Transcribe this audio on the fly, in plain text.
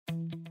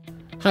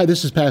Hi,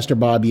 this is Pastor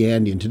Bob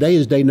Yandian. Today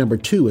is day number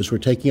 2 as we're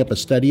taking up a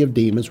study of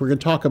demons. We're going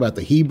to talk about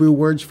the Hebrew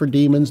words for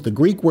demons, the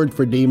Greek word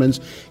for demons,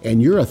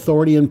 and your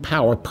authority and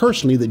power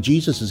personally that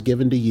Jesus has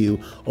given to you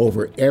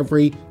over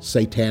every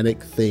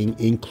satanic thing,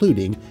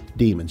 including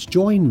demons.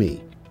 Join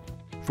me.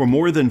 For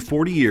more than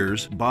 40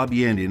 years, Bob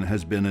Yandian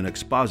has been an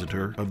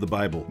expositor of the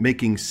Bible,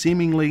 making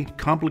seemingly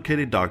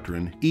complicated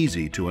doctrine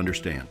easy to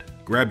understand.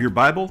 Grab your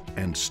Bible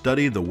and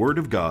study the Word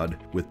of God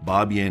with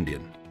Bob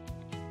Yandian.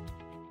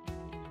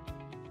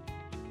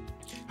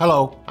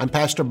 Hello, I'm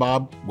Pastor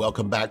Bob.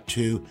 Welcome back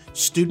to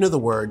Student of the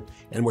Word,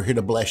 and we're here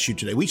to bless you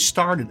today. We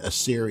started a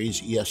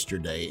series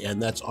yesterday,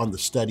 and that's on the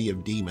study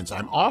of demons.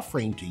 I'm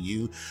offering to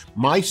you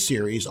my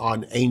series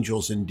on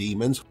angels and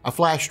demons, a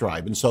flash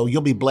drive, and so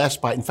you'll be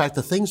blessed by it. In fact,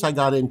 the things I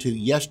got into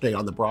yesterday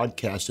on the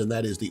broadcast, and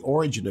that is the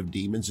origin of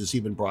demons, is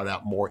even brought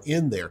out more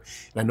in there,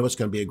 and I know it's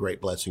going to be a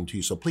great blessing to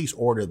you, so please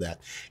order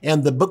that.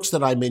 And the books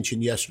that I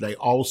mentioned yesterday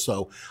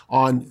also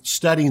on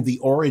studying the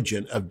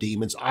origin of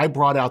demons, I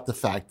brought out the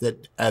fact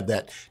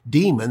that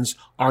demons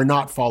are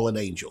not fallen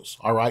angels,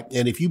 all right?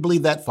 And if you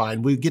believe that,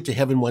 fine. We get to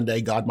heaven one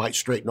day, God might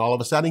straighten all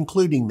of us out,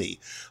 including me.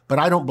 But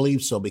I don't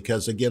believe so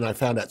because, again, I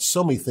found out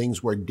so many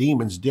things where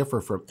demons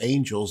differ from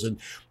angels. And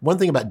one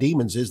thing about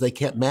demons is they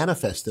can't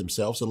manifest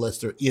themselves unless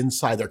they're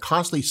inside. They're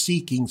constantly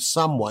seeking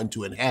someone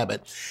to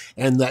inhabit,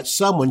 and that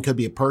someone could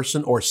be a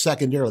person, or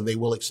secondarily, they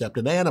will accept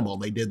an animal.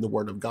 They did in the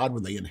Word of God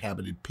when they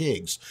inhabited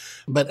pigs.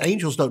 But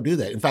angels don't do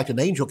that. In fact, an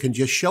angel can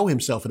just show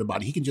himself in a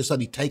body. He can just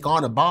suddenly take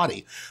on a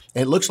body,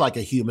 and it looks like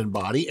a human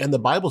body. And the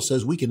Bible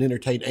says we can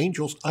entertain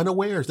angels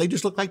unawares. They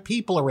just look like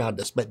people around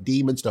us, but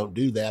demons don't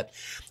do that.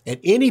 And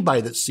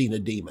anybody that's seen a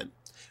demon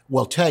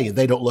will tell you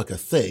they don't look a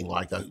thing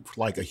like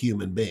a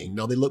human being.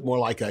 No, they look more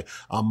like a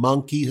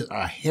monkey,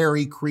 a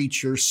hairy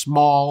creature,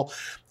 small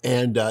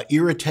and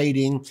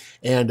irritating,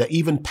 and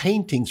even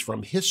paintings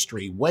from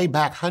history way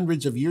back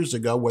hundreds of years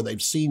ago where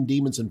they've seen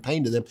demons and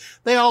painted them,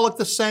 they all look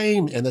the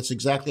same, and that's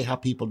exactly how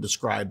people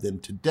describe them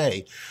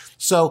today.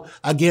 So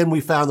again,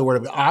 we found the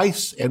word of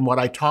ice, and what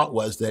I taught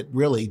was that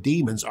really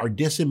demons are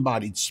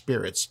disembodied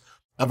spirits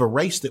of a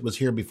race that was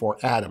here before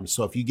Adam.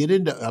 So if you get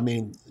into,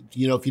 if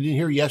you didn't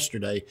hear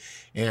yesterday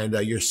and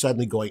you're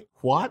suddenly going,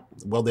 what?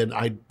 Well, then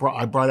I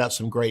brought out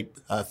some great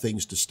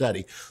things to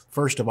study.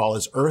 First of all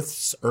is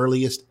Earth's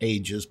Earliest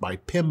Ages by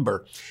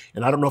Pember.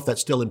 And I don't know if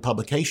that's still in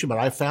publication, but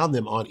I found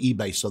them on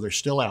eBay, so they're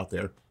still out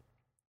there.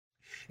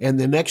 And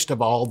then next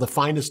of all, the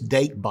Finest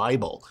Date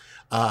Bible.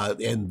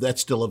 And that's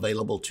still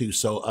available too.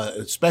 So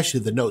especially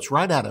the notes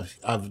right out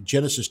of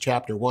Genesis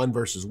chapter 1,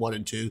 verses 1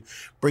 and 2,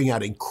 bring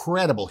out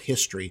incredible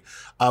history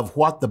of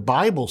what the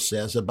Bible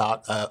says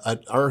about an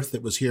earth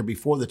that was here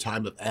before the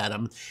time of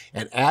Adam.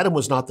 And Adam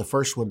was not the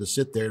first one to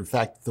sit there. In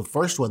fact, the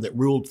first one that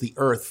ruled the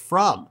earth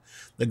from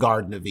the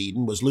Garden of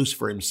Eden was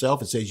Lucifer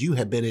himself. It says, you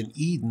have been in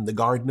Eden, the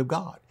garden of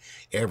God.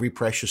 Every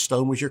precious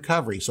stone was your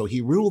covering. So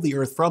he ruled the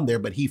earth from there,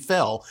 but he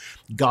fell.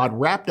 God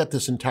wrapped up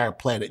this entire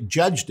planet,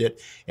 judged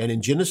it. And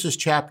in Genesis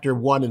chapter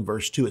 1 and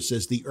verse 2, it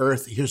says the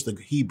earth, here's the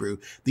Hebrew,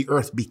 the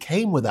earth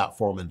became without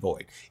form and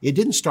void. It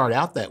didn't start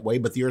out that way,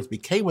 but the earth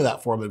became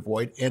without form and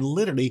void. And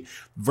literally,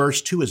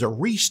 verse 2 is a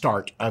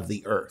restart of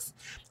the earth.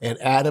 And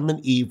Adam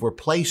and Eve were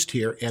placed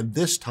here. And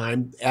this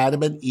time,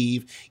 Adam and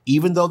Eve,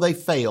 even though they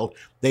failed,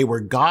 they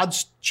were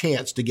God's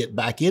chance to get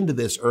back into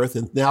this earth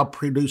and now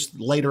produce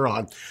later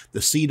on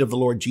the seed of the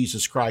Lord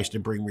Jesus Christ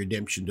and bring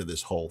redemption to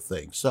this whole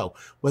thing. So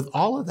with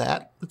all of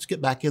that, let's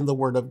get back in the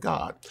Word of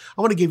God.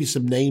 I want to give you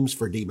some names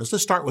for demons.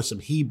 Let's start with some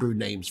Hebrew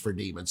names for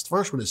demons. The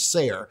first one is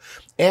Sair,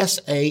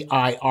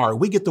 S-A-I-R.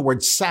 We get the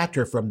word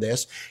satyr from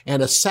this,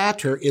 and a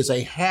satyr is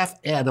a half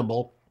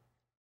animal,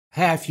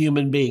 half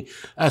human being.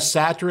 A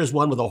satyr is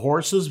one with a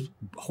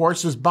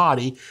horse's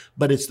body,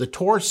 but it's the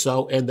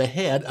torso and the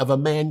head of a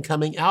man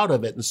coming out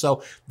of it. And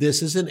so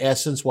this is in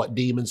essence what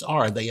demons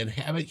are. They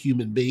inhabit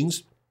human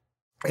beings,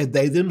 and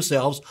they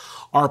themselves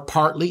are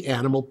partly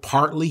animal,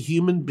 partly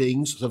human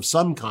beings of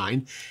some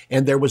kind,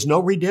 and there was no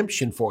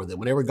redemption for them.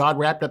 Whenever God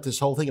wrapped up this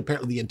whole thing,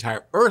 apparently the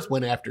entire earth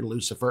went after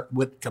Lucifer,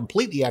 went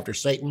completely after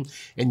Satan,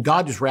 and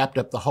God just wrapped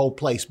up the whole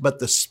place. But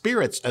the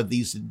spirits of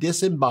these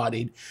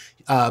disembodied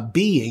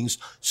beings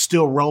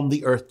still roam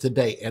the earth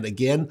today. And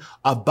again,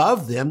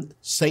 above them,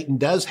 Satan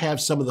does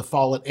have some of the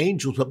fallen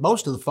angels, but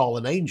most of the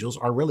fallen angels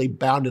are really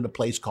bound in a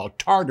place called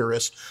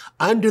Tartarus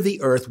under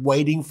the earth,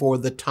 waiting for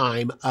the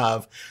time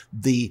of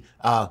the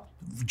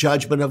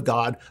judgment of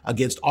God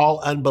against all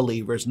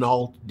unbelievers and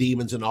all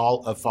demons and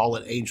all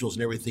fallen angels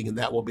and everything, and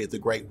that will be at the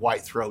great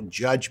white throne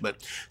judgment.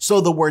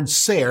 So the word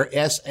Sair,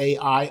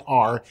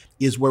 S-A-I-R,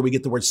 is where we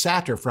get the word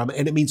satyr from,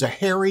 and it means a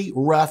hairy,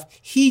 rough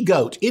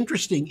he-goat.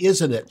 Interesting,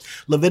 isn't it?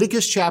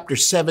 Leviticus chapter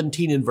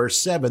 17 and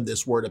verse 7,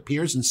 this word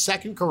appears in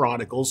 2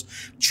 Chronicles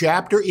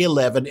chapter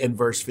 11 and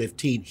verse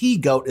 15.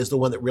 He-goat is the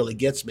one that really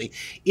gets me.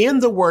 In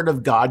the Word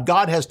of God,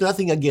 God has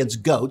nothing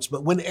against goats,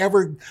 but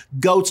whenever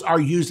goats are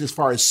used as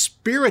far as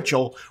spiritual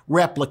spiritual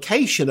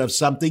replication of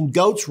something.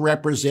 Goats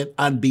represent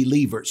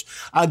unbelievers.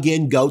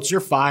 Again, goats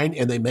are fine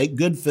and they make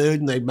good food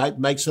and they might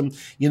make some,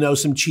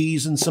 some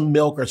cheese and some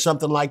milk or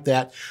something like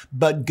that.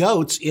 But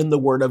goats in the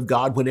Word of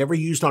God, whenever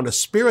used on a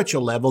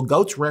spiritual level,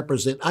 goats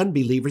represent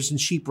unbelievers and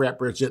sheep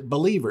represent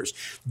believers.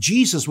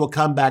 Jesus will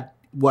come back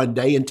one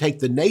day and take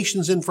the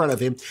nations in front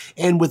of him,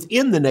 and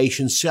within the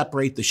nations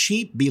separate the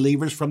sheep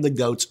believers from the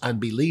goats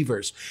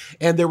unbelievers.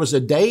 And there was a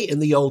day in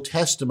the Old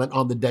Testament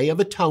on the Day of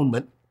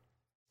Atonement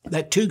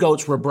that 2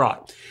 goats were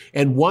brought,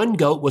 and one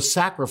goat was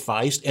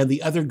sacrificed and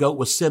the other goat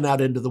was sent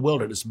out into the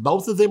wilderness.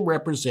 Both of them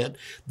represent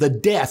the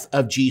death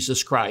of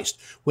Jesus Christ.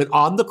 When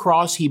on the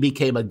cross, he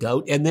became a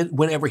goat, and then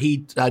whenever he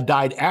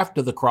died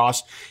after the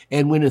cross,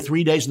 and when in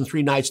 3 days and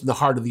 3 nights in the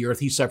heart of the earth,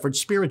 he suffered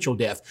spiritual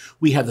death.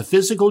 We have the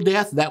physical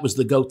death, that was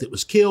the goat that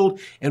was killed,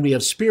 and we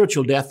have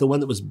spiritual death, the one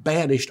that was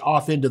banished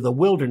off into the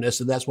wilderness,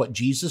 and that's what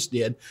Jesus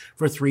did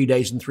for 3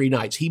 days and 3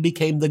 nights. He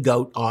became the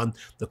goat on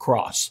the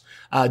cross.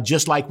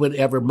 Just like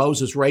whenever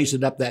Moses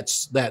raising up that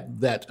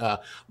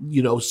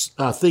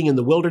thing in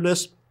the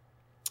wilderness,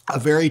 a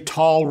very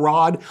tall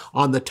rod.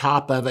 On the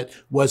top of it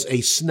was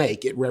a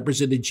snake. It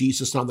represented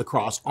Jesus on the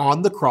cross.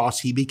 On the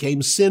cross, he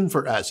became sin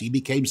for us. He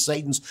became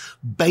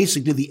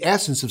basically the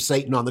essence of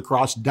Satan on the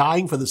cross,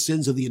 dying for the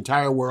sins of the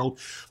entire world.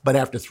 But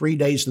after 3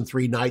 days and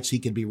 3 nights, he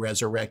could be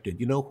resurrected.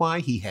 You know why?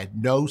 He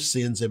had no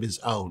sins of his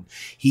own.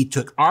 He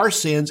took our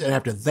sins, and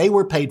after they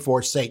were paid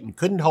for, Satan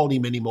couldn't hold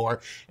him anymore.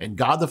 And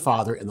God the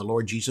Father and the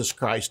Lord Jesus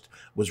Christ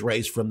was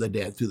raised from the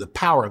dead through the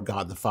power of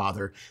God the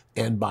Father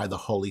and by the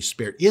Holy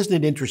Spirit. Isn't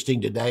it interesting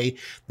today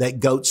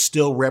that goats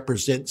still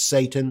represent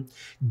Satan?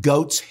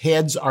 Goats'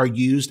 heads are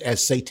used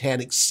as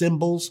satanic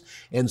symbols,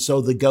 and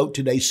so the goat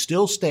today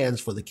still stands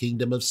for the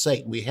kingdom of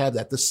Satan. We have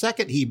that. The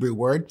second Hebrew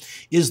word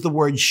is the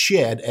word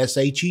shed,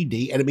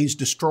 S-H-E-D, and it means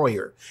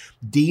destroyer.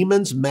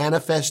 Demons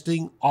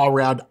manifesting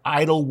around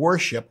idol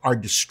worship are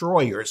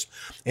destroyers.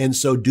 And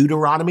so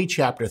Deuteronomy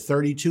chapter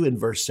 32 and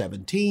verse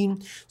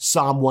 17,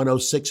 Psalm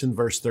 106 and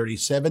verse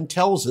 37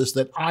 tells us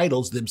that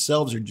idols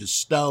themselves are just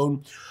stone,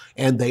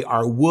 and they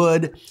are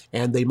wood,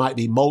 and they might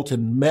be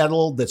molten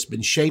metal that's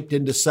been shaped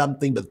into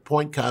something. But the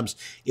point comes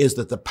is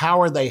that the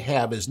power they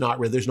have is not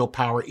real. There's no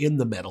power in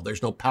the metal.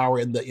 There's no power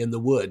in the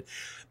wood.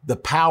 The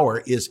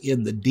power is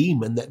in the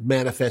demon that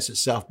manifests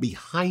itself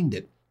behind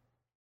it.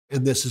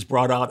 And this is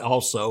brought out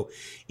also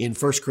in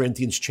 1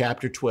 Corinthians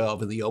chapter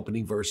 12 in the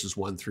opening verses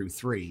 1 through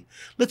 3.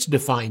 Let's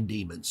define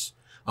demons.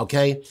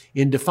 Okay,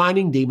 in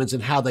defining demons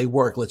and how they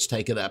work, let's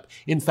take it up.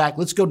 In fact,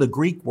 let's go to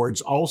Greek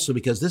words also,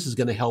 because this is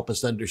going to help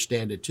us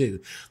understand it too.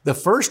 The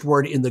first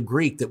word in the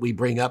Greek that we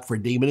bring up for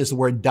demon is the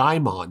word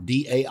daimon,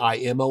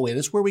 D-A-I-M-O-N.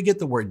 It's where we get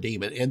the word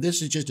demon. And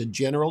this is just a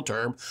general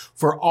term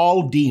for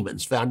all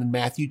demons found in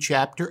Matthew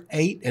chapter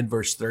 8 and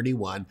verse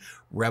 31,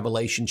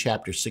 Revelation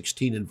chapter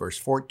 16 and verse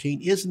 14.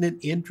 Isn't it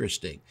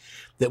interesting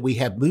that we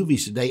have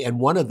movies today, and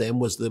one of them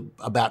was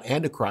about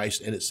Antichrist,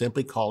 and it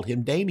simply called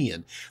him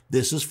Damien.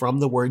 This is from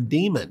the word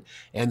demon.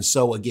 And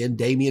so again,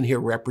 Damien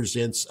here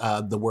represents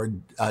the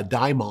word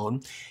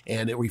daimon,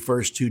 and it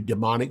refers to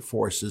demonic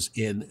forces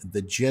in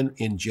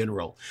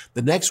general.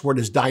 The next word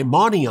is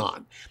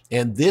daimonion,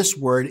 and this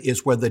word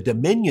is where the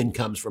dominion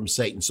comes from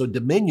Satan. So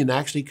dominion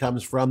actually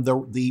comes from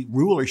the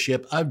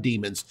rulership of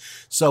demons.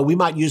 So we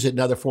might use it in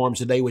other forms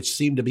today, which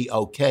seem to be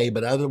okay,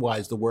 but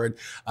otherwise the word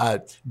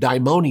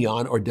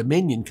daimonion or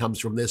dominion comes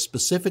from this,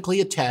 specifically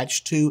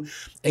attached to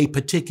a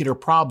particular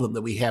problem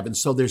that we have. And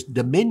so there's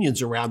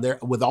dominions around there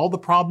with all the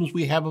problems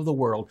we have of the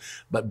world,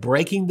 but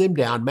breaking them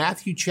down.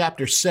 Matthew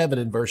chapter 7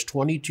 and verse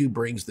 22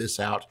 brings this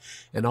out,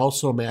 and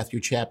also Matthew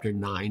chapter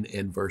 9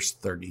 and verse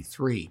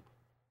 33.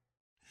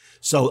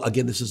 So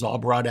again, this is all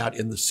brought out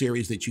in the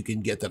series that you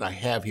can get that I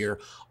have here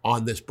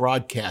on this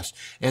broadcast.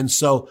 And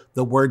so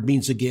the word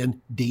means,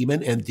 again,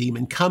 demon, and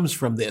demon comes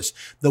from this.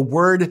 The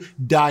word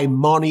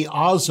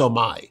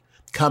daimoniazomai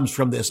comes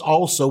from this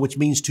also, which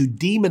means to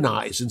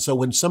demonize. And so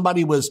when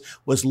somebody was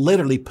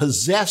literally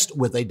possessed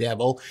with a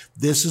devil,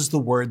 this is the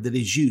word that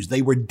is used.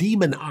 They were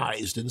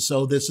demonized. And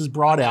so this is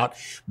brought out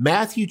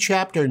Matthew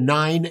chapter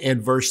 9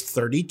 and verse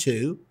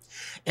 32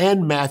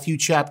 and Matthew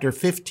chapter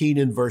 15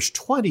 and verse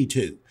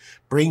 22.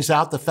 Brings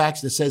out the facts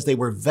that says they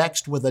were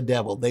vexed with a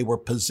devil. They were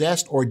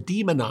possessed or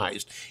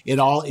demonized. It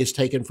all is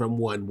taken from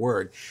one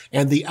word.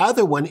 And the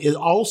other one is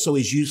also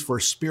used for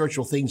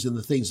spiritual things and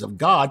the things of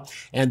God.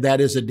 And that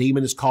is a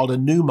demon is called a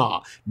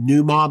pneuma.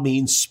 Pneuma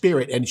means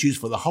spirit, and it's used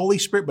for the Holy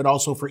Spirit, but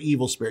also for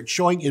evil spirit,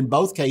 showing in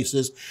both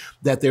cases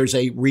that there's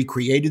a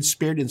recreated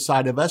spirit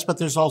inside of us, but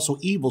there's also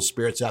evil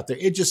spirits out there.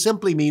 It just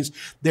simply means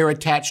they're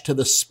attached to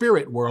the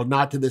spirit world,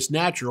 not to this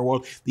natural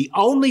world. The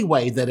only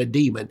way that a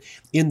demon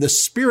in the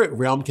spirit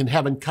realm can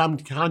have and come in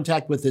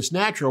contact with this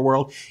natural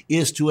world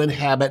is to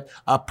inhabit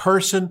a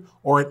person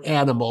or an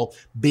animal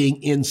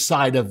being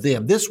inside of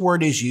them. This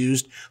word is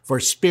used for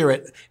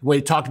spirit. When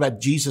we talked about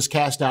Jesus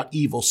cast out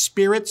evil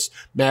spirits,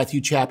 Matthew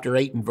chapter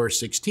 8 and verse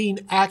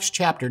 16, Acts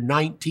chapter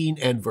 19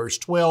 and verse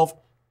 12,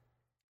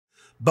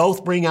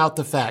 both bring out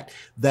the fact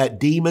that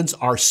demons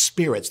are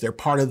spirits. They're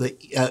part of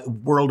the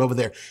world over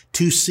there.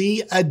 To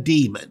see a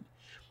demon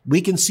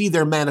We can see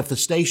their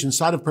manifestation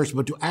inside of a person,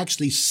 but to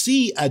actually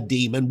see a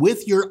demon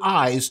with your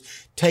eyes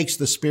takes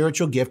the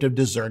spiritual gift of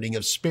discerning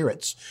of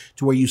spirits,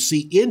 to where you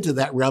see into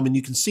that realm and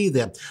you can see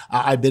them.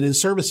 I've been in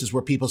services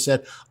where people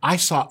said, I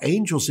saw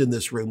angels in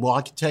this room. Well,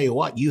 I can tell you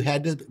what, you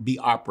had to be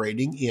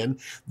operating in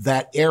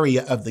that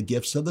area of the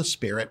gifts of the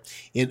Spirit,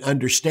 in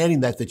understanding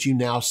that you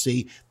now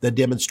see the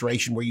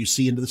demonstration where you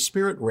see into the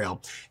spirit realm.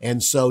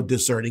 And so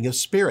discerning of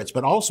spirits.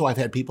 But also I've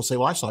had people say,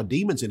 well, I saw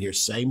demons in here.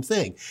 Same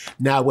thing.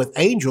 Now with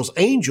angels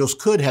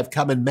could have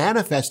come and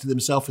manifested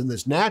themselves in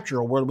this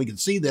natural world. We can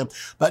see them.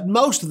 But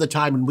most of the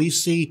time when we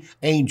see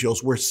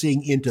angels, we're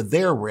seeing into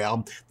their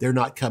realm. They're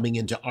not coming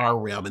into our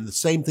realm. And the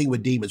same thing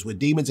with demons. With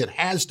demons, it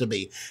has to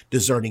be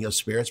discerning of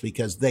spirits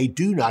because they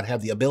do not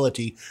have the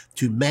ability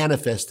to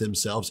manifest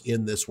themselves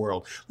in this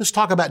world. Let's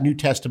talk about New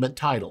Testament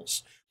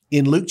titles.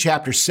 In Luke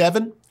chapter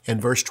 7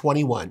 and verse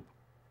 21.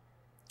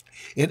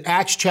 In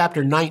Acts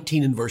chapter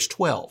 19 and verse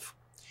 12.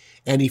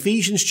 And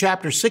Ephesians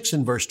chapter 6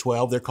 and verse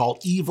 12, they're called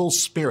evil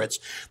spirits.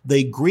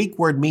 The Greek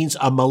word means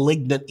a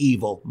malignant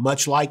evil,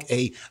 much like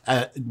a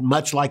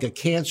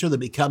cancer that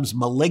becomes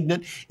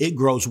malignant. It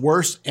grows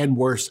worse and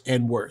worse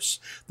and worse.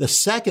 The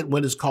second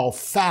one is called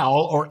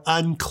foul or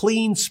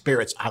unclean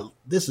spirits.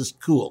 This is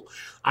cool.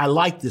 I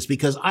like this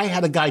because I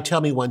had a guy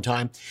tell me one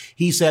time,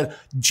 he said,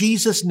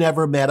 Jesus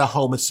never met a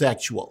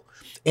homosexual.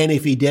 And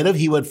if he did,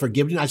 he would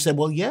forgive them. I said,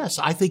 well, yes,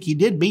 I think he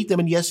did meet them.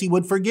 And yes, he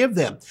would forgive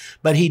them.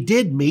 But he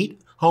did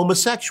meet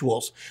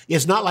homosexuals.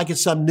 It's not like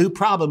it's some new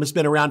problem. It's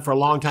been around for a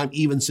long time,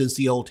 even since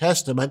the Old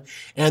Testament.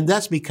 And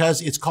that's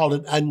because it's called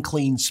an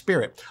unclean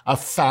spirit, a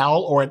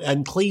foul or an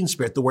unclean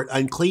spirit. The word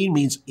unclean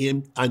means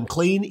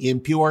unclean,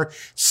 impure,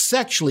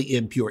 sexually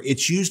impure.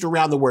 It's used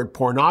around the word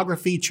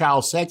pornography,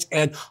 child sex,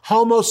 and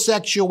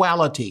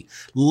homosexuality,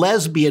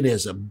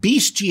 lesbianism,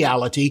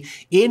 bestiality,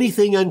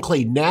 anything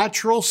unclean.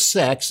 Natural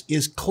sex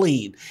is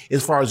clean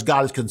as far as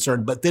God is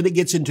concerned, but then it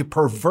gets into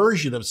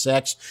perversion of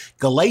sex.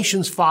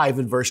 Galatians 5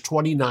 and verse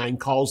 29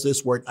 calls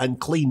this word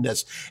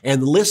uncleanness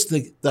and lists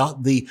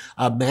the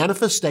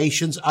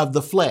manifestations of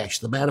the flesh.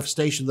 The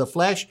manifestations of the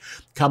flesh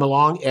come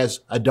along as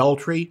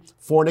adultery,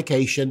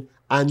 fornication,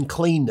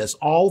 uncleanness.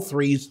 All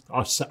three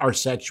are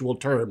sexual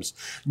terms.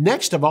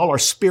 Next of all are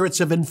spirits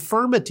of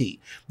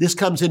infirmity. This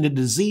comes into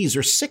disease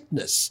or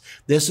sickness.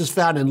 This is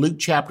found in Luke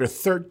chapter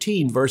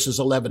 13, verses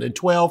 11 and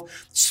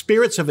 12.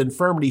 Spirits of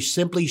infirmity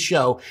simply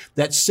show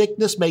that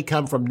sickness may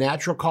come from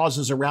natural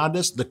causes around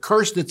us, the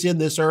curse that's in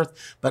this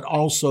earth, but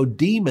also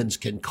demons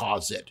can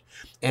cause it.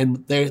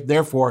 And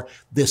therefore,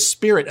 this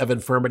spirit of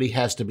infirmity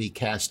has to be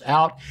cast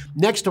out.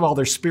 Next of all,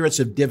 there's spirits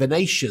of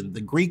divination.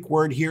 The Greek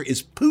word here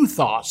is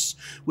puthos,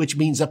 which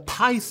means a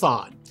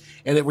python.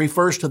 And it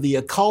refers to the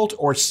occult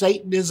or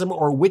Satanism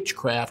or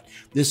witchcraft.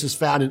 This is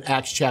found in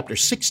Acts chapter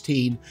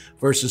 16,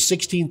 verses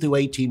 16 through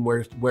 18,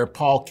 where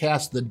Paul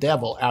cast the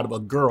devil out of a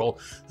girl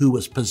who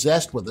was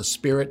possessed with a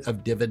spirit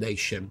of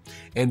divination.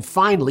 And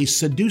finally,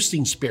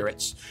 seducing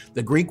spirits.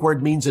 The Greek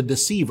word means a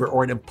deceiver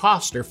or an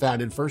imposter,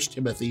 found in 1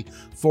 Timothy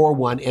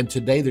 4:1. And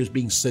today there's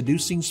being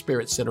seducing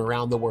spirits sent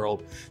around the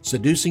world.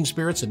 Seducing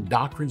spirits and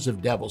doctrines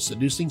of devils.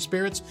 Seducing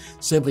spirits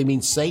simply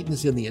means Satan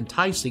is in the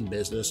enticing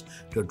business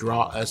to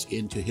draw us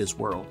into his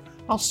world.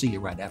 I'll see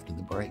you right after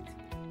the break.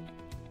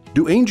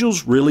 Do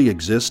angels really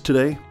exist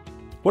today?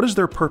 What is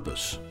their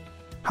purpose?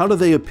 How do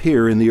they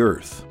appear in the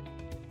earth?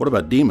 What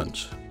about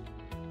demons?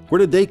 Where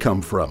did they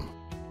come from?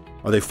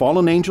 Are they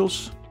fallen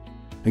angels?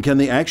 And can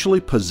they actually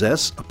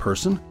possess a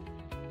person?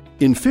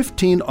 In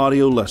 15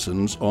 audio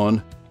lessons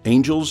on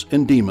Angels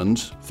and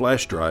Demons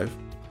flash drive,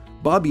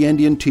 Bob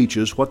Yandian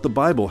teaches what the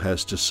Bible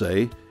has to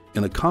say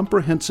in a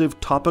comprehensive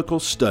topical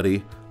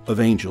study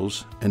of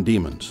angels and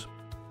demons.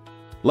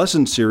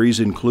 Lesson series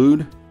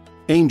include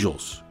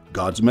Angels,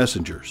 God's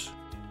Messengers,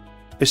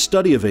 a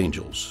study of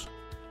angels,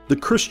 the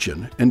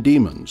Christian and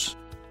demons,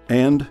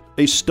 and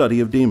a study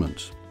of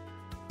demons.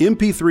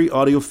 MP3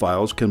 audio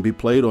files can be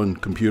played on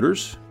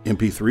computers,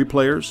 MP3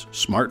 players,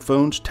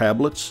 smartphones,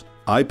 tablets,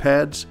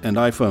 iPads, and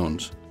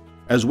iPhones,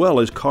 as well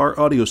as car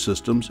audio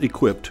systems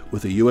equipped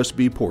with a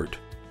USB port.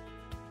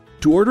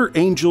 To order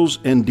Angels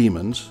and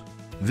Demons,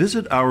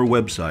 visit our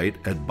website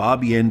at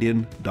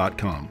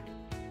bobyandian.com.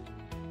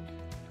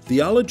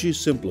 Theology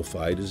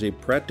Simplified is a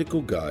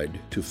practical guide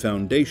to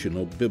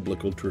foundational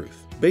biblical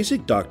truth.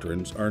 Basic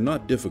doctrines are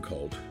not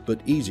difficult,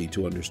 but easy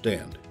to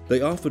understand.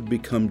 They often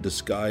become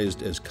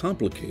disguised as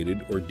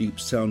complicated or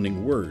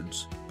deep-sounding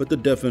words, but the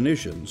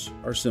definitions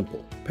are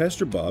simple.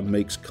 Pastor Bob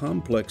makes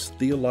complex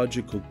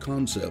theological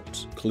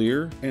concepts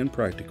clear and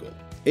practical.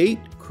 8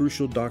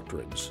 crucial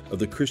doctrines of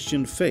the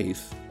Christian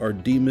faith are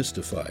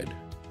demystified: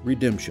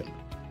 redemption,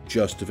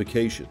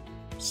 justification,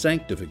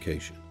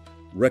 sanctification,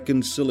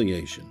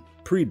 reconciliation,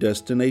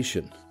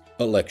 predestination,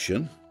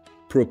 election,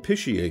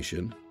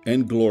 propitiation,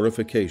 and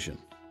glorification.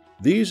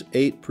 These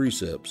 8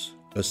 precepts,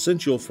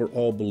 essential for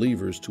all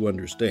believers to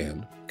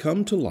understand,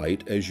 come to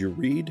light as you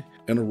read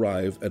and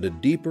arrive at a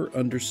deeper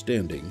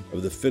understanding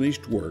of the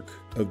finished work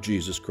of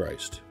Jesus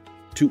Christ.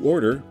 To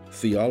order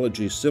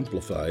Theology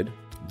Simplified,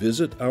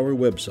 visit our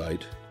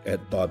website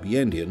at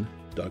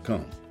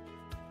bobyandian.com.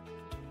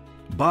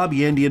 Bob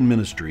Yandian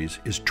Ministries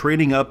is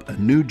training up a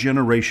new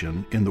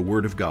generation in the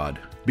Word of God.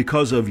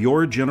 Because of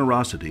your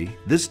generosity,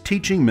 this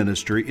teaching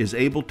ministry is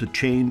able to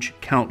change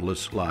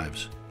countless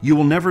lives. You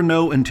will never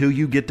know until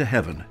you get to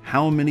heaven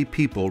how many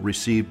people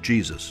received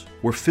Jesus,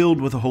 were filled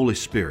with the Holy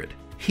Spirit,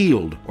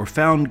 healed, or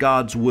found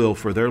God's will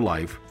for their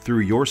life through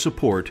your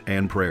support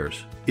and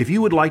prayers. If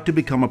you would like to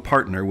become a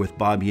partner with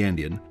Bob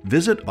Yandian,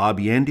 visit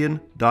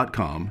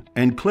bobyandian.com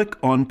and click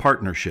on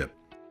Partnership.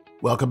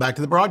 Welcome back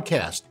to the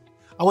broadcast.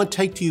 I want to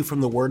take to you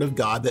from the Word of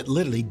God that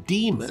literally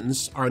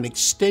demons are an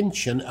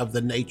extension of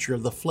the nature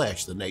of the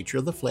flesh. The nature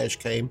of the flesh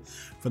came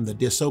from the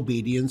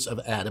disobedience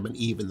of Adam and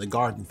Eve in the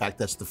garden. In fact,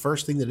 that's the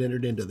first thing that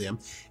entered into them,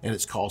 and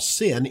it's called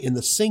sin in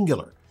the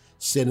singular.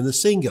 Sin in the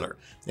singular.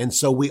 And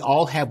so we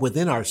all have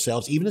within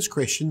ourselves, even as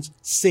Christians,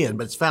 sin,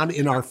 but it's found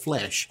in our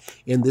flesh,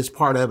 in this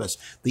part of us.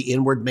 The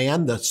inward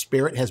man, the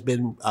spirit, has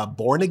been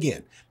born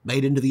again,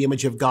 made into the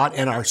image of God,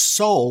 and our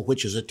soul,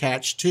 which is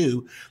attached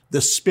to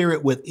the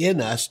spirit within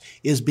us,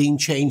 is being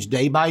changed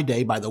day by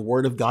day by the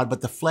Word of God,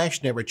 but the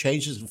flesh never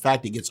changes. In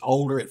fact, it gets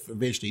older, it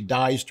eventually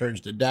dies,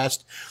 turns to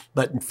dust.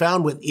 But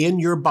found within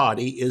your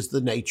body is the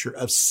nature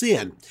of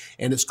sin,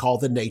 and it's called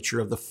the nature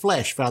of the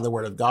flesh, found in the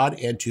Word of God.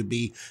 And to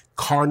be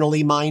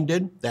carnally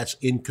minded, that's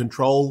in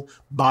control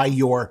by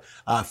your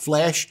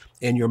flesh,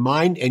 and your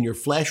mind and your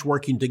flesh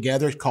working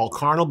together is called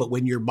carnal, but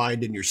when your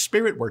mind and your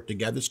spirit work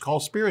together, it's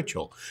called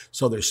spiritual.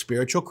 So there's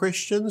spiritual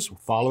Christians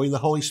following the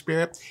Holy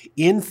Spirit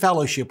in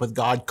fellowship with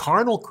God,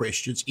 carnal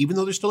Christians, even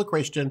though they're still a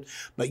Christian,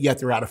 but yet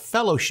they're out of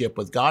fellowship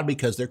with God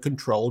because they're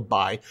controlled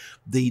by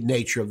the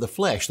nature of the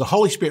flesh. The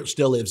Holy Spirit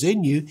still lives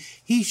in you.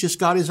 He's just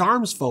got his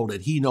arms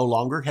folded. He no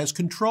longer has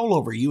control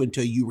over you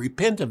until you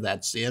repent of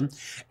that sin,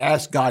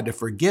 ask God to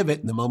forgive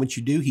it, and the moment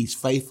you do, he's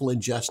faithful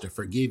and just to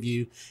forgive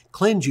you,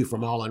 cleanse you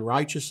from all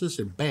unrighteousness,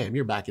 and bam,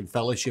 you're back in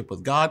fellowship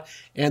with God,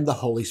 and the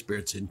Holy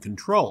Spirit's in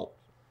control.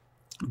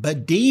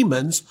 But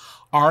demons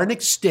are an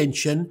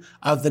extension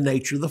of the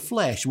nature of the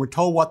flesh. And we're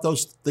told what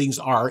those things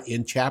are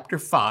in chapter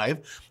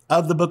 5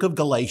 of the book of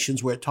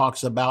Galatians, where it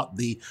talks about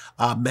the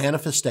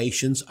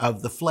manifestations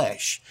of the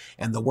flesh.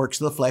 And the works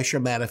of the flesh are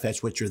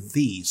manifest, which are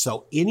these.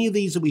 So any of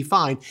these that we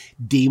find,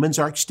 demons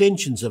are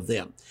extensions of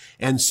them.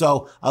 And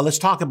so let's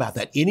talk about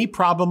that. Any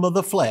problem of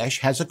the flesh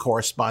has a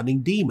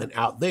corresponding demon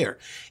out there.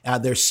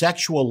 There's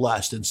sexual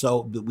lust. And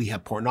so we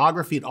have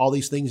pornography and all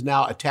these things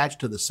now attached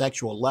to the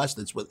sexual lust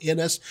that's within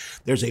us.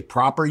 There's a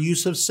proper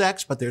use of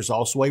sex, but there's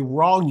also a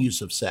wrong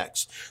use of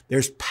sex.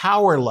 There's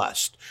power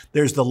lust.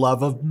 There's the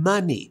love of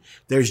money.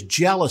 There's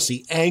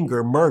jealousy,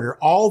 anger, murder,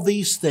 all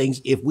these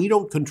things. If we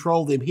don't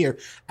control them here,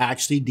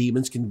 actually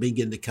demons can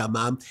begin to come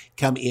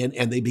in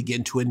and they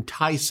begin to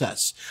entice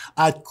us.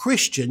 A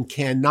Christian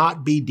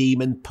cannot be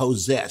demon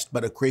possessed,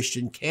 but a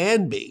Christian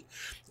can be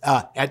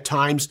at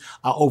times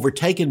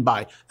overtaken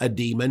by a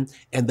demon,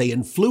 and they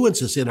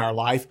influence us in our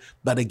life.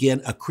 But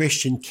again, a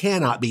Christian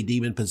cannot be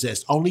demon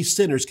possessed. Only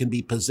sinners can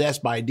be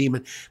possessed by a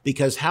demon,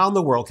 because how in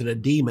the world can a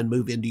demon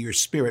move into your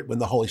spirit when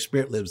the Holy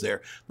Spirit lives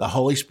there? The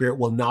Holy Spirit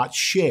will not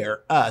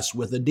share us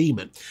with a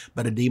demon,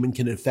 but a demon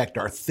can infect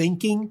our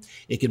thinking.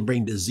 It can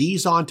bring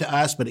disease onto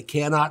us, but it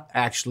cannot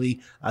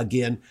actually,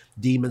 again,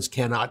 demons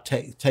cannot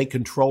take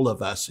control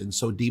of us. And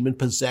so demon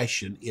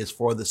possession is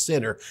for the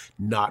sinner,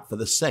 not for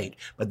the saint.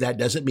 But that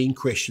doesn't mean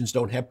Christians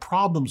don't have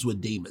problems with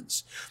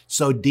demons.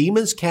 So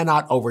demons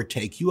cannot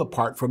overtake you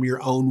apart from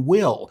your own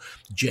will.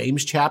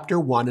 James chapter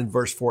 1 and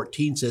verse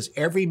 14 says,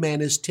 every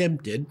man is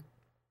tempted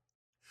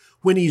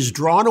when he's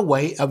drawn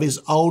away of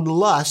his own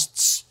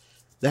lusts.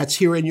 That's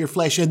here in your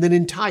flesh, and then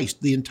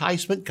enticed. The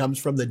enticement comes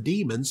from the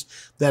demons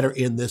that are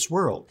in this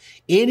world.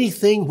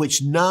 Anything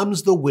which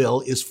numbs the will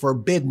is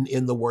forbidden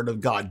in the Word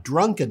of God.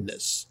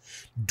 Drunkenness,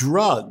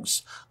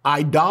 drugs,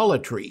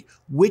 idolatry,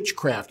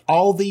 witchcraft,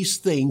 all these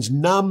things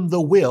numb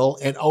the will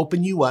and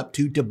open you up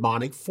to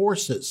demonic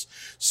forces.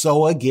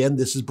 So again,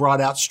 this is brought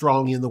out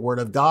strongly in the Word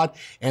of God.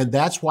 And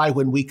that's why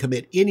when we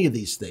commit any of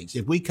these things,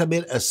 if we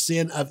commit a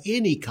sin of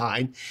any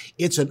kind,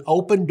 it's an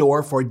open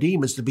door for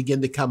demons to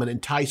begin to come and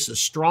entice us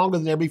stronger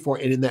than ever before.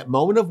 And in that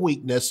moment of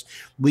weakness,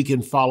 we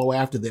can follow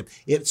after them.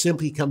 It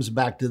simply comes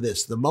back to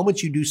this. The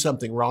moment you do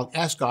something wrong,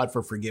 ask God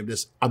for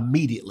forgiveness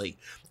immediately,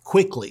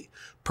 quickly.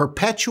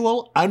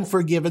 Perpetual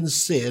unforgiven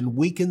sin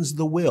weakens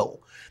the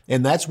will.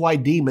 And that's why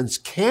demons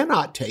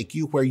cannot take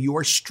you where you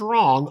are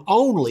strong,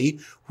 only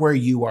where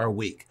you are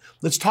weak.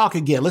 Let's talk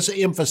again. Let's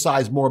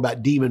emphasize more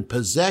about demon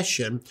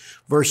possession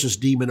versus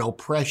demon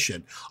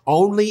oppression.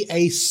 Only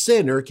a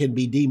sinner can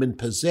be demon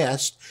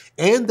possessed,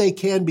 and they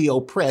can be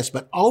oppressed,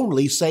 but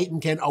only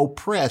Satan can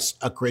oppress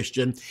a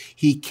Christian.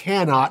 He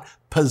cannot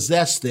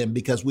possess them,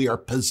 because we are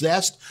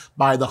possessed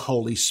by the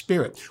Holy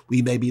Spirit.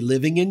 We may be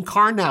living in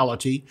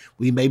carnality.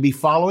 We may be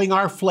following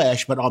our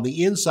flesh, but on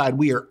the inside,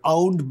 we are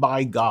owned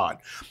by God.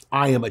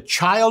 I am a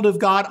child of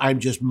God. I'm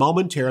just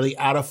momentarily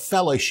out of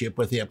fellowship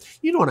with Him.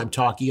 You know what I'm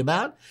talking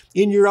about.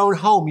 In your own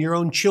home, your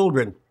own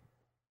children,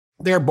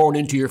 they're born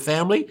into your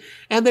family,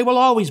 and they will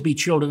always be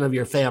children of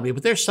your family.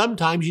 But there's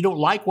sometimes you don't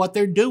like what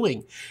they're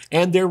doing,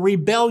 and they're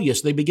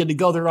rebellious. They begin to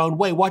go their own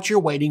way. What you're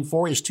waiting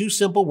for is two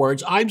simple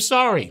words: I'm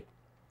sorry.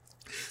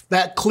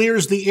 That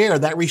clears the air.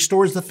 That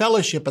restores the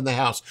fellowship in the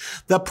house.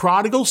 The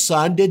prodigal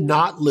son did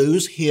not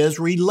lose his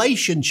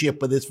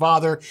relationship with his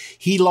father.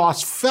 He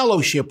lost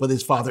fellowship with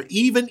his father.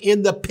 Even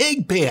in the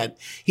pig pen,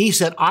 he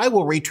said, I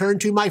will return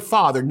to my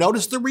father.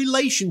 Notice the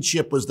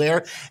relationship was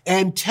there,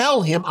 and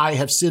tell him I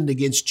have sinned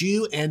against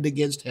you and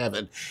against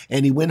heaven.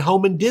 And he went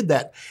home and did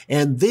that.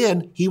 And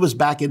then he was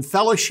back in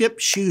fellowship,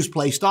 shoes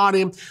placed on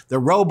him, the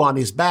robe on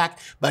his back,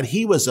 but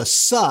he was a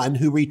son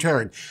who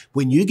returned.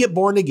 When you get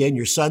born again,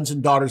 you're sons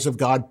and daughters of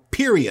God,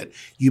 period.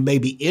 You may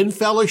be in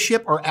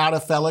fellowship or out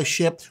of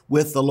fellowship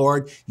with the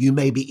Lord. You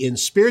may be in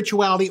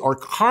spirituality or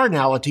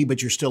carnality,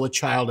 but you're still a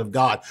child of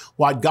God.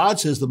 What God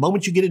says, the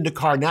moment you get into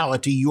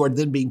carnality, you are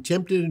then being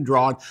tempted and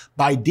drawn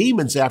by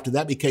demons after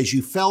that, because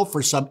you fell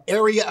for some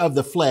area of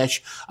the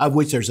flesh of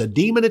which there's a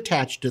demon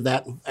attached to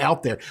that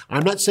out there.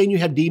 I'm not saying you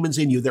have demons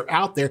in you. They're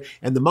out there.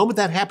 And the moment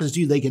that happens to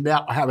you, they can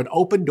now have an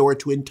open door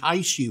to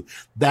entice you.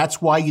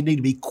 That's why you need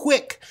to be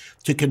quick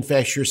to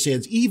confess your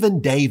sins.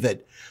 Even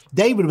David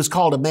was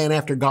called a man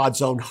after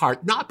God's own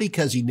heart, not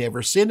because he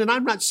never sinned. And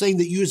I'm not saying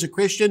that you as a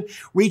Christian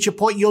reach a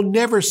point you'll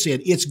never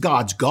sin. It's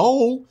God's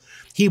goal.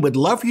 He would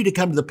love for you to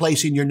come to the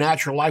place in your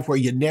natural life where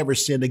you never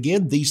sin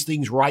again. These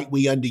things write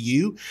we unto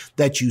you,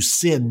 that you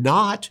sin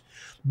not.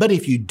 But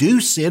if you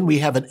do sin, we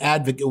have an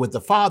advocate with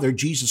the Father,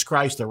 Jesus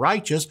Christ the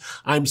righteous.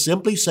 I'm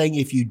simply saying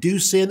if you do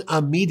sin,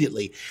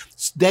 immediately.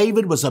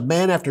 David was a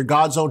man after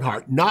God's own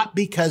heart, not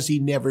because he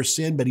never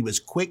sinned, but he was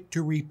quick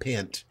to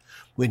repent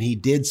when he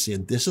did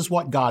sin. This is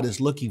what God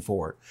is looking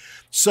for.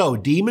 So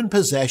demon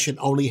possession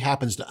only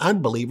happens to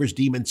unbelievers.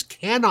 Demons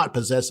cannot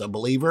possess a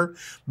believer,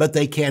 but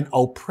they can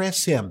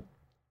oppress him.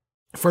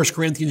 1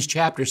 Corinthians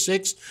chapter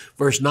 6,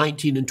 verse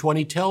 19 and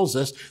 20 tells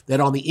us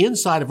that on the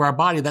inside of our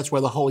body, that's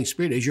where the Holy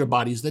Spirit is. Your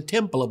body is the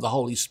temple of the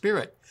Holy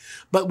Spirit.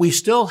 But we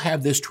still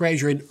have this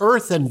treasure in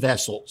earthen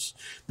vessels.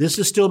 This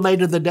is still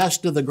made of the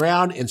dust of the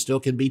ground and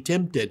still can be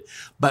tempted.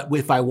 But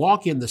if I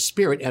walk in the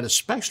Spirit and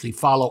especially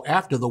follow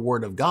after the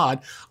Word of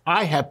God,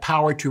 I have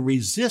power to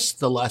resist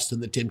the lust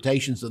and the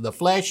temptations of the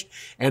flesh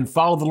and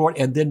follow the Lord.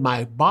 And then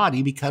my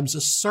body becomes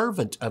a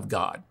servant of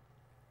God.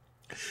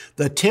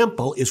 The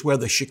temple is where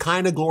the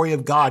Shekinah glory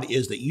of God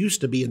is, that used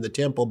to be in the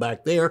temple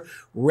back there,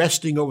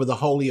 resting over the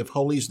Holy of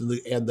Holies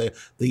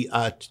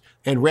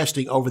and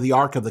resting over the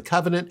Ark of the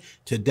Covenant.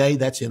 Today,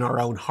 that's in our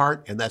own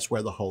heart, and that's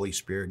where the Holy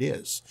Spirit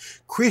is.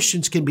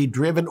 Christians can be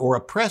driven or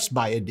oppressed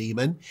by a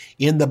demon.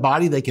 In the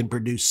body, they can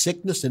produce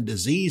sickness and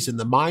disease. In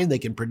the mind, they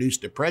can produce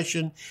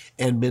depression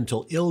and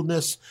mental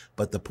illness.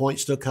 But the point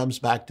still comes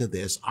back to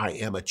this: I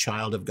am a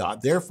child of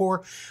God.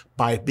 Therefore,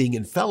 by being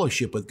in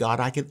fellowship with God,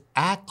 I can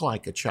act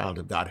like a child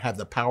of God, have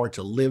the power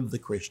to live the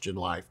Christian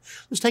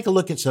life. Let's take a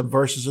look at some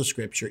verses of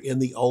Scripture in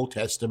the Old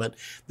Testament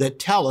that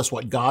tell us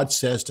what God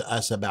says to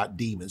us about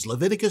demons.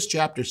 Leviticus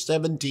chapter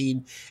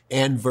 17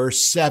 and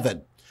verse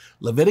 7.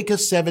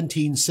 Leviticus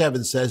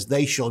 17:7 says,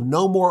 they shall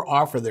no more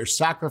offer their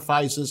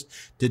sacrifices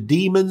to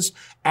demons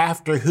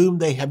after whom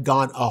they have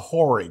gone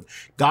a-whoring.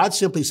 God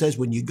simply says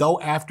when you go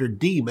after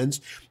demons,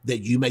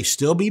 that you may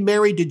still be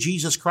married to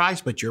Jesus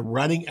Christ, but you're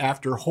running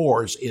after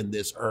whores in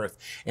this earth.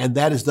 And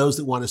that is those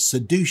that want to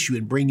seduce you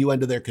and bring you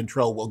under their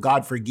control. Will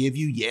God forgive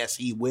you? Yes,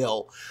 he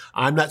will.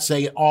 I'm not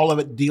saying all of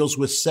it deals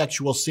with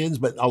sexual sins,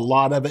 but a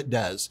lot of it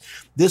does.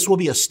 This will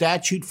be a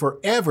statute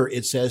forever,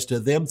 it says,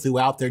 to them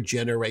throughout their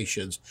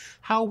generations.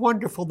 How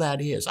wonderful that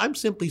is. I'm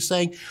simply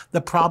saying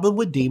the problem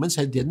with demons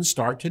didn't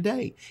start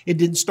today. It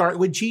didn't start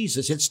with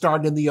Jesus. It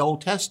started in the Old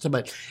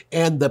Testament.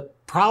 And the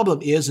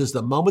problem is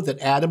the moment that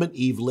Adam and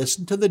Eve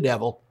listened to the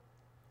devil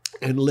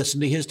and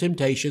listened to his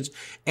temptations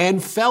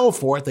and fell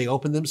for it, they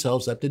opened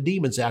themselves up to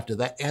demons after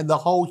that and the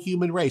whole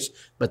human race.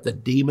 But the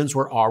demons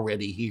were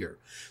already here.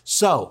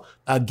 So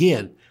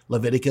again,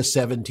 Leviticus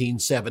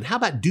 17:7. How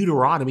about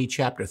Deuteronomy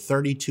chapter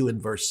 32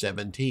 and verse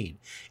 17?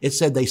 It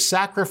said they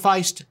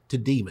sacrificed to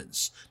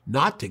demons,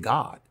 not to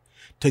God.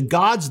 To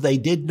gods they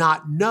did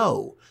not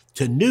know,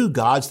 to new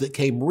gods that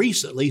came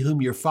recently,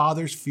 whom your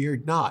fathers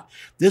feared not.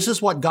 This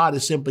is what God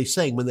is simply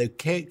saying. When they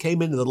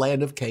came into the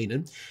land of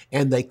Canaan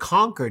and they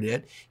conquered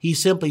it, he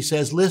simply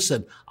says,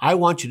 listen, I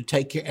want you to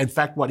take care. In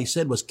fact, what he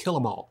said was kill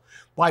them all.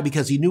 Why?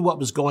 Because he knew what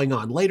was going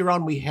on. Later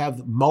on, we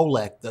have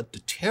Molech, the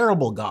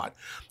terrible god,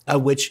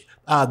 which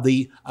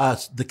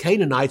the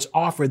Canaanites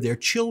offered their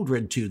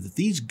children to. That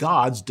these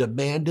gods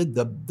demanded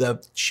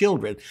the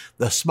children,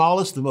 the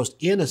smallest, the most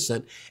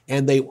innocent,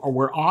 and they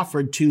were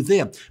offered to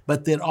them.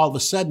 But then all of a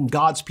sudden,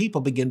 God's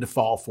people begin to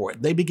fall for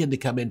it. They begin to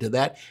come into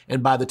that.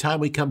 And by the time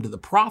we come to the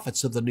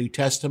prophets of the New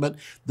Testament,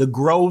 the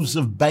groves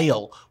of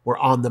Baal were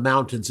on the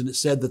mountains. And it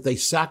said that they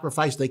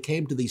sacrificed, they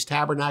came to these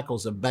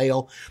tabernacles of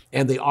Baal,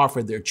 and they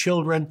offered their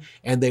children,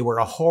 and they were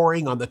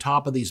a-whoring on the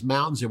top of these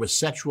mountains. There was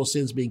sexual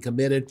sins being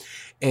committed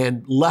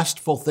and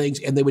lustful things,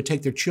 and they would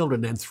take their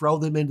children and throw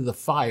them into the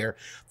fire,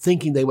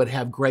 thinking they would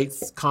have great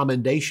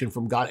commendation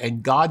from God.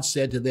 And God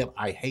said to them,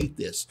 I hate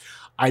this.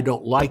 I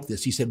don't like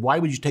this. He said, why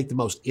would you take the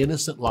most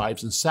innocent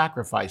lives and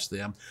sacrifice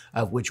them,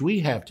 of which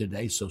we have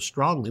today so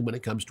strongly when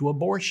it comes to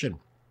abortion?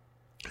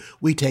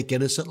 We take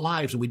innocent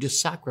lives and we just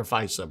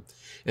sacrifice them.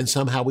 And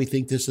somehow we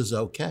think this is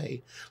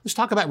okay. Let's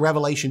talk about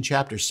Revelation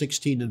chapter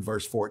 16 and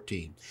verse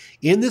 14.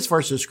 In this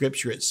verse of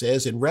scripture, it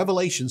says in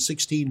Revelation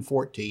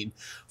 16:14,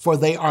 "For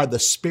they are the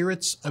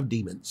spirits of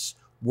demons,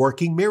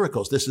 working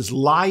miracles." This is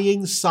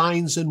lying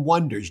signs and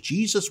wonders.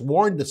 Jesus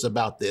warned us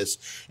about this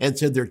and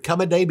said there'd come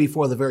a day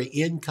before the very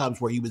end comes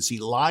where you would see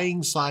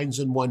lying signs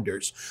and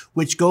wonders,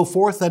 which go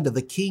forth unto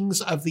the kings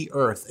of the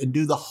earth and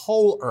do the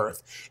whole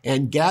earth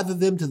and gather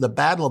them to the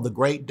battle of the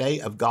great day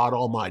of God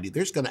Almighty.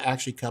 There's going to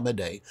actually come a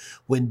day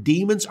when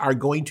demons are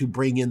going to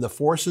bring in the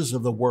forces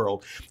of the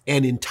world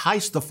and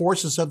entice the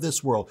forces of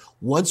this world.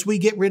 Once we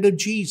get rid of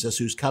Jesus,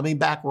 who's coming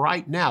back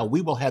right now,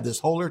 we will have this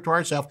whole earth to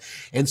ourselves.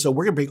 And so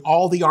we're going to bring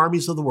all the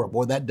armies of the world.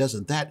 Boy,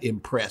 doesn't that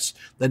impress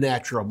the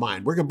natural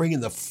mind? We're going to bring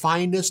in the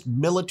finest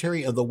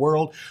military of the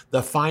world,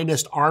 the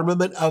finest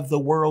armament of the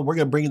world. We're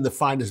going to bring in the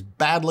finest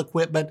battle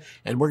equipment,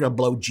 and we're going to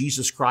blow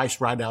Jesus Christ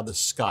right out of the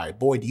sky.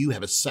 Boy, do you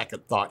have a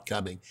second thought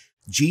coming.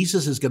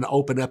 Jesus is going to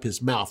open up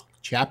his mouth.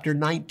 Chapter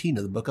 19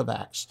 of the book of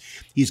Acts.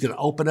 He's going to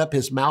open up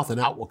his mouth and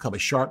out will come a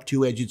sharp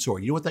two-edged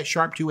sword. You know what that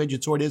sharp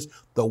two-edged sword is?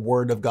 The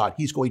word of God.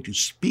 He's going to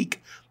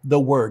speak the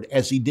word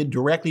as he did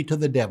directly to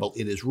the devil.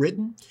 It is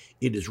written,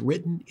 it is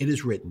written, it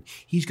is written.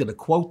 He's going to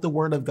quote the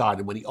word of God.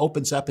 And when he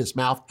opens up his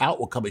mouth, out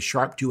will come a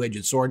sharp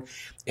two-edged sword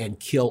and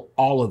kill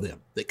all of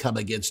them that come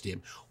against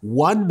him.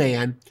 One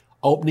man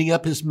opening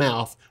up his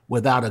mouth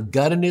without a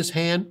gun in his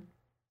hand,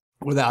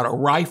 without a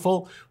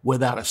rifle,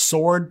 without a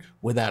sword,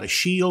 without a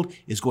shield,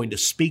 is going to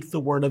speak the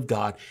word of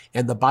God.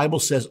 And the Bible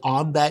says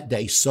on that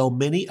day, so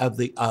many of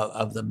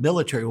the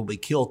military will be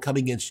killed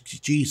coming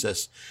against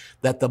Jesus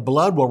that the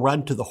blood will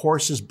run to the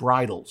horses'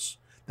 bridles.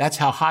 That's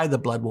how high the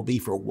blood will be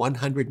for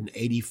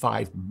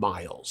 185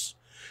 miles.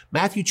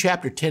 Matthew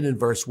chapter 10 and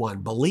verse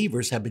 1,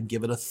 believers have been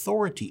given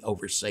authority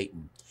over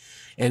Satan.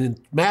 And in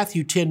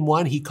Matthew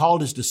 10:1, he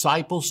called his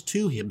disciples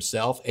to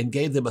himself and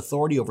gave them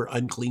authority over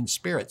unclean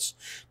spirits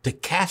to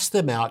cast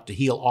them out, to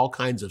heal all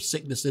kinds of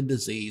sickness and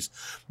disease.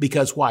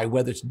 Because why?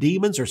 Whether it's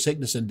demons or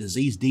sickness and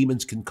disease,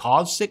 demons can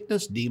cause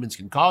sickness, demons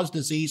can cause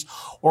disease,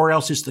 or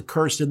else it's the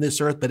curse in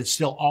this earth, but it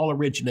still all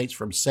originates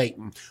from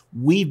Satan.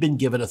 We've been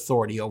given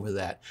authority over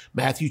that.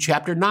 Matthew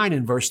chapter 9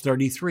 and verse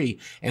 33,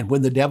 and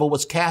when the devil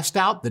was cast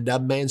out, the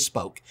dumb man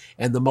spoke,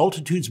 and the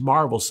multitudes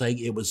marveled, saying,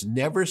 it was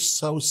never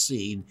so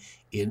seen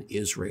in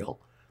Israel.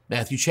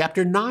 Matthew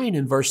chapter 9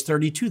 and verse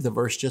 32, the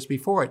verse just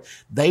before it.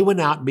 They went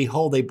out and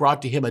behold, they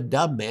brought to him a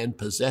dumb man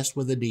possessed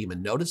with a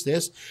demon. Notice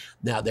this.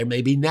 Now, there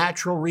may be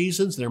natural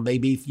reasons, there may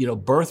be,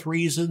 birth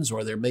reasons,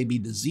 or there may be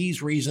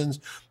disease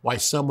reasons why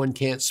someone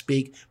can't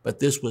speak, but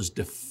this was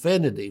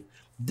definitely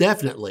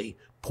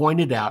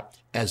pointed out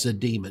as a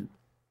demon.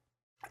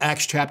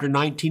 Acts chapter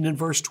 19 and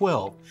verse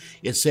 12.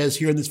 It says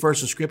here in this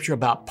verse of scripture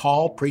about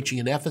Paul preaching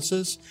in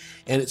Ephesus,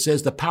 and it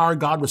says the power of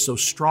God was so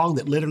strong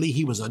that literally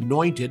he was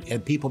anointed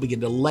and people began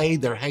to lay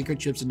their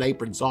handkerchiefs and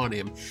aprons on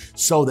him,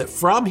 so that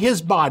from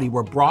his body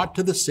were brought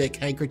to the sick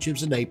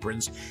handkerchiefs and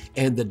aprons,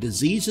 and the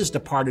diseases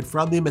departed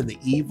from them and the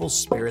evil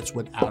spirits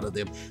went out of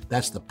them.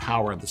 That's the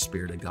power of the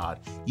Spirit of God.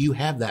 You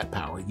have that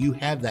power. You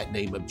have that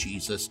name of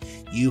Jesus.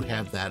 You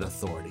have that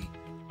authority.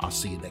 I'll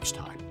see you next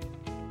time.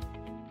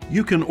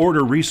 You can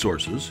order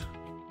resources,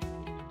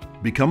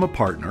 become a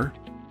partner,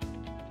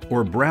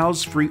 or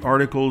browse free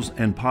articles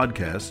and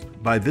podcasts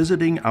by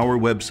visiting our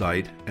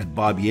website at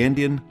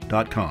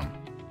bobyandian.com.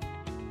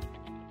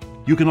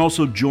 You can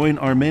also join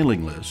our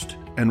mailing list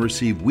and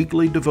receive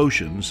weekly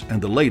devotions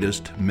and the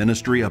latest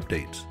ministry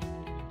updates.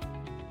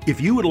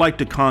 If you would like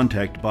to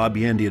contact Bob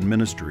Yandian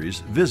Ministries,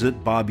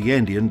 visit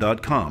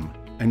bobyandian.com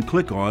and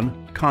click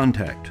on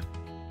Contact.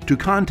 To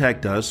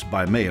contact us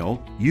by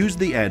mail, use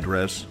the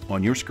address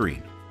on your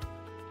screen.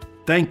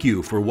 Thank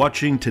you for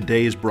watching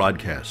today's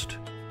broadcast.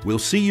 We'll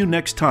see you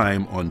next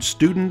time on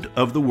Student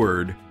of the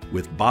Word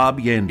with Bob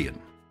Yandian.